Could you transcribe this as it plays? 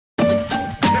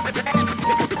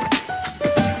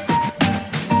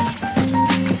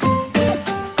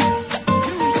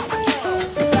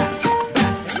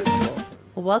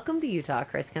Welcome to Utah,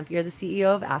 Chris Kemp. You're the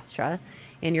CEO of Astra,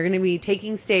 and you're going to be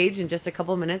taking stage in just a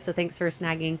couple of minutes. So thanks for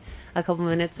snagging a couple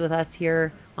minutes with us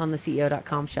here on the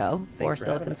CEO.com show for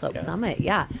Silicon Slope Summit.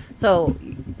 Yeah. So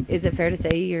is it fair to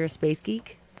say you're a space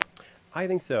geek? I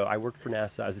think so. I worked for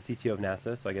NASA. I was the CTO of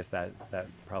NASA, so I guess that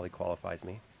probably qualifies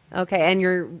me. Okay, and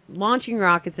you're launching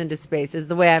rockets into space is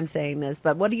the way I'm saying this,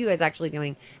 but what are you guys actually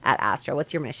doing at Astra?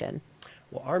 What's your mission?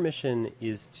 Well, our mission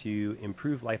is to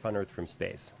improve life on Earth from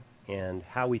space. And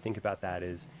how we think about that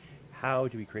is, how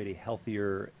do we create a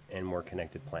healthier and more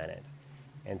connected planet?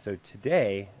 And so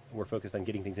today, we're focused on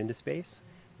getting things into space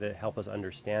that help us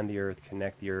understand the Earth,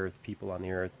 connect the Earth, people on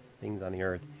the Earth, things on the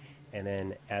Earth. And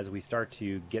then as we start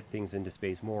to get things into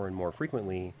space more and more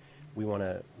frequently, we want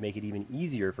to make it even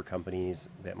easier for companies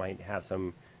that might have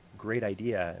some great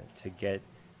idea to get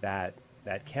that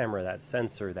camera, that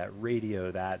sensor, that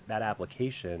radio, that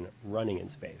application running in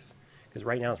space. Because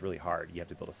right now it's really hard. You have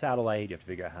to build a satellite, you have to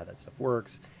figure out how that stuff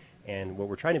works. And what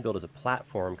we're trying to build is a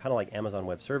platform, kind of like Amazon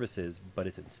Web Services, but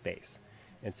it's in space.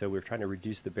 And so we're trying to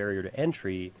reduce the barrier to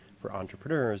entry for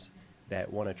entrepreneurs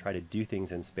that want to try to do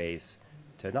things in space,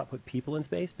 to not put people in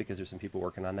space, because there's some people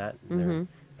working on that.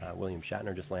 William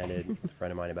Shatner just landed, a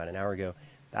friend of mine about an hour ago.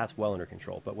 That's well under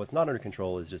control. But what's not under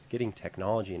control is just getting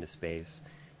technology into space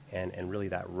and really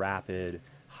that rapid,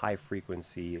 high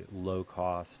frequency, low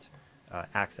cost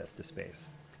access to space.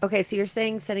 Okay, so you're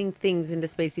saying setting things into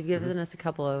space. You've given us a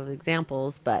couple of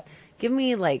examples, but give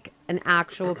me like an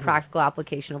actual practical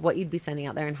application of what you'd be sending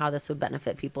out there and how this would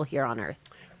benefit people here on Earth.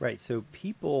 Right, so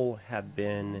people have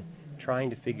been trying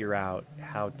to figure out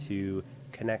how to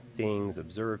connect things,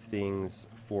 observe things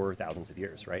for thousands of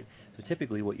years, right? So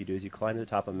typically what you do is you climb to the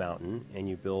top of a mountain and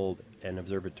you build an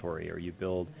observatory, or you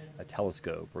build a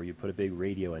telescope, or you put a big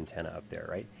radio antenna up there,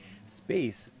 right?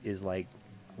 Space is like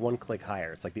one click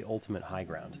higher. It's like the ultimate high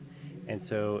ground. And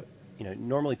so,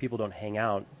 normally people don't hang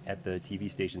out at the TV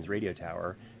station's radio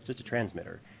tower. It's just a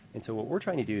transmitter. And so what we're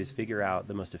trying to do is figure out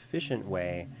the most efficient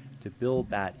way to build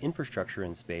that infrastructure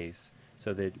in space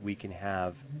so that we can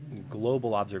have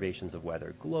global observations of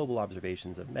weather, global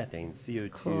observations of methane,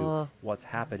 CO2, Cool. what's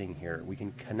happening here. We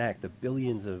can connect the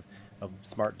billions of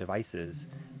smart devices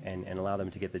and allow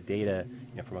them to get the data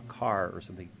from a car or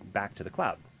something back to the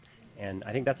cloud. And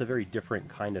I think that's a very different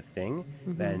kind of thing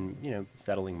than,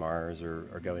 settling Mars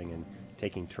or going and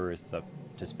taking tourists up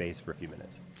to space for a few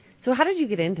minutes. So how did you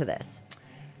get into this?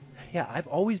 Yeah, I've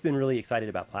always been really excited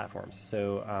about platforms.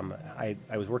 So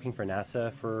I was working for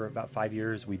NASA for about 5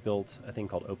 years. We built a thing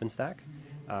called OpenStack,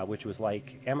 which was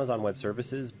like Amazon Web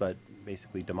Services, but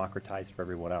basically democratized for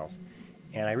everyone else.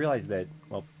 And I realized that,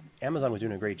 well, Amazon was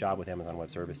doing a great job with Amazon Web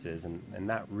Services, and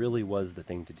that really was the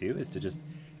thing to do, is to just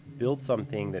build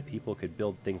something that people could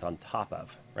build things on top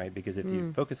of, right? Because if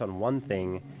you focus on one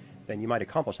thing, then you might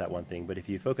accomplish that one thing. But if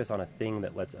you focus on a thing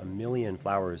that lets a million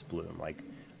flowers bloom, like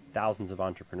thousands of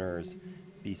entrepreneurs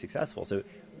be successful. So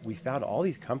we found all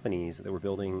these companies that were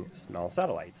building small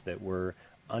satellites that were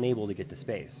unable to get to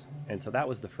space. And so that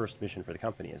was the first mission for the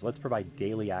company, is let's provide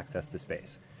daily access to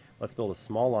space. Let's build a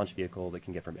small launch vehicle that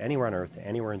can get from anywhere on Earth to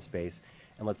anywhere in space,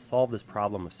 and let's solve this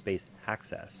problem of space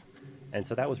access. And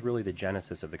so that was really the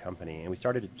genesis of the company. And we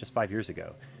started it just 5 years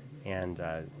ago. And,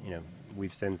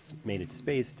 we've since made it to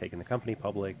space, taken the company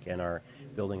public, and are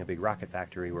building a big rocket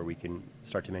factory where we can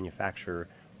start to manufacture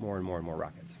more and more and more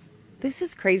rockets. This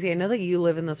is crazy. I know that you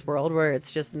live in this world where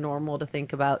it's just normal to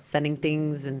think about sending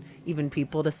things and even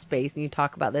people to space. And you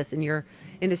talk about this in your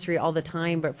industry all the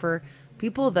time. But for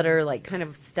people that are like kind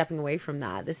of stepping away from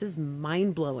that, this is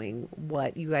mind blowing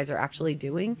what you guys are actually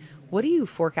doing. What are you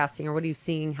forecasting, or what are you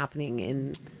seeing happening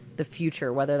in the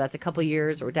future, whether that's a couple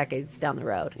years or decades down the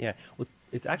road? Yeah, well,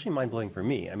 it's actually mind blowing for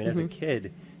me. I mean, as a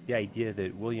kid, the idea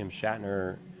that William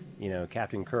Shatner,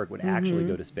 Captain Kirk, would actually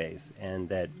go to space, and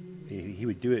that he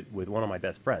would do it with one of my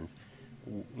best friends,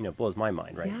 blows my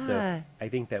mind, right? Yeah. So I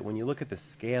think that when you look at the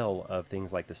scale of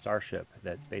things like the Starship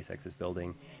that SpaceX is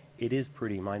building, it is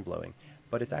pretty mind blowing.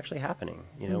 But it's actually happening.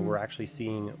 We're actually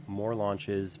seeing more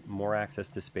launches, more access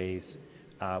to space.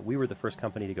 We were the first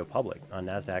company to go public on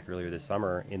NASDAQ earlier this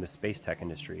summer in the space tech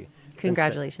industry.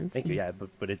 Congratulations. Thank you. Yeah, but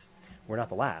we're not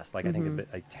the last. I think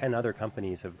 10 other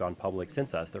companies have gone public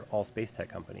since us. They're all space tech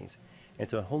companies. And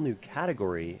so a whole new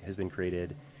category has been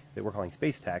created that we're calling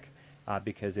space tech,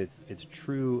 because it's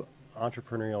true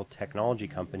entrepreneurial technology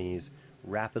companies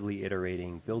rapidly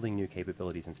iterating, building new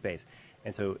capabilities in space.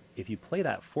 And so if you play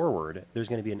that forward, there's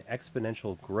going to be an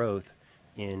exponential growth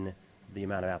in the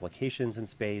amount of applications in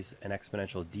space, an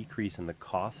exponential decrease in the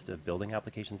cost of building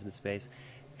applications into space,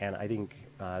 and I think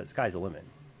the sky's the limit,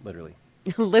 literally.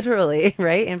 Literally,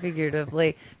 right? And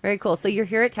figuratively. Very cool. So you're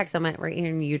here at Tech Summit right here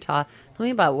in Utah. Tell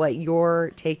me about what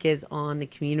your take is on the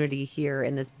community here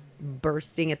in this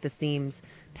bursting at the seams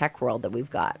tech world that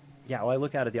we've got. Yeah, well, I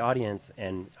look out at the audience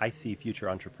and I see future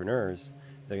entrepreneurs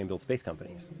that are going to build space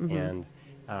companies. And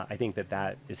I think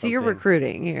that is So something... you're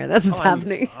recruiting here. That's what's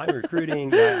happening. I'm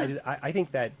recruiting. Yeah, I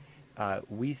think that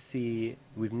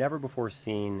we've never before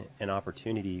seen an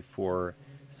opportunity for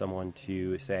someone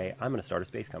to say, I'm going to start a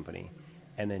space company,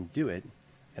 and then do it,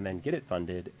 and then get it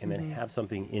funded, and then have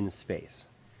something in space.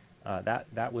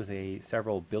 That was a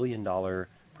several billion-dollar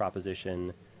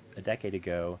proposition a decade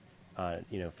ago.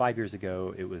 5 years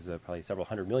ago, it was probably several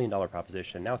 $100 million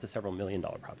proposition. Now it's a several $1 million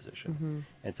proposition.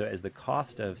 And so as the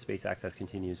cost of space access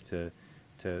continues to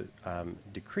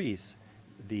decrease,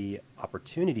 the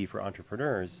opportunity for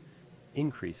entrepreneurs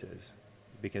increases,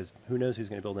 because who knows who's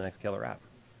going to build the next killer app.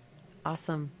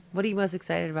 Awesome. What are you most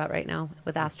excited about right now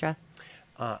with Astra?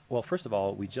 Well, first of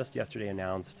all, we just yesterday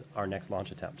announced our next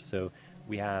launch attempt. So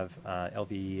we have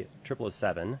LV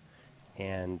 007,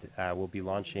 and we'll be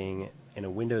launching in a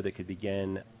window that could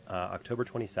begin October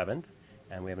 27th,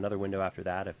 and we have another window after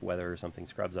that if weather or something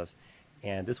scrubs us.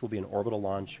 And this will be an orbital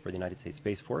launch for the United States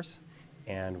Space Force,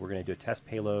 and we're going to do a test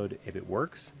payload. If it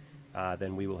works,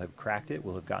 then we will have cracked it,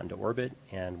 we'll have gotten to orbit,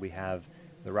 and we have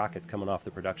the rockets coming off the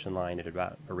production line at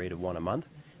about a rate of 1 a month,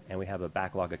 and we have a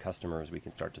backlog of customers we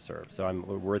can start to serve. So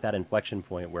we're at that inflection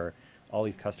point where all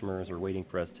these customers are waiting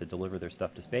for us to deliver their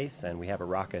stuff to space, and we have a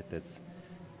rocket that's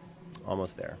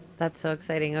almost there. That's so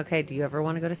exciting. Okay, do you ever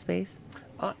want to go to space?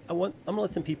 I'm going to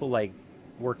let some people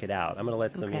work it out. I'm going to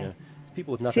let some some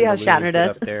people with See nothing how to lose Shatner get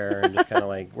does. up there and just kind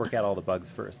of work out all the bugs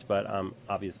first. But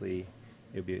obviously,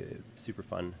 it would be a super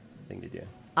fun thing to do.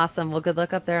 Awesome. Well, good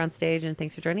luck up there on stage, and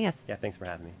thanks for joining us. Yeah, thanks for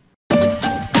having me.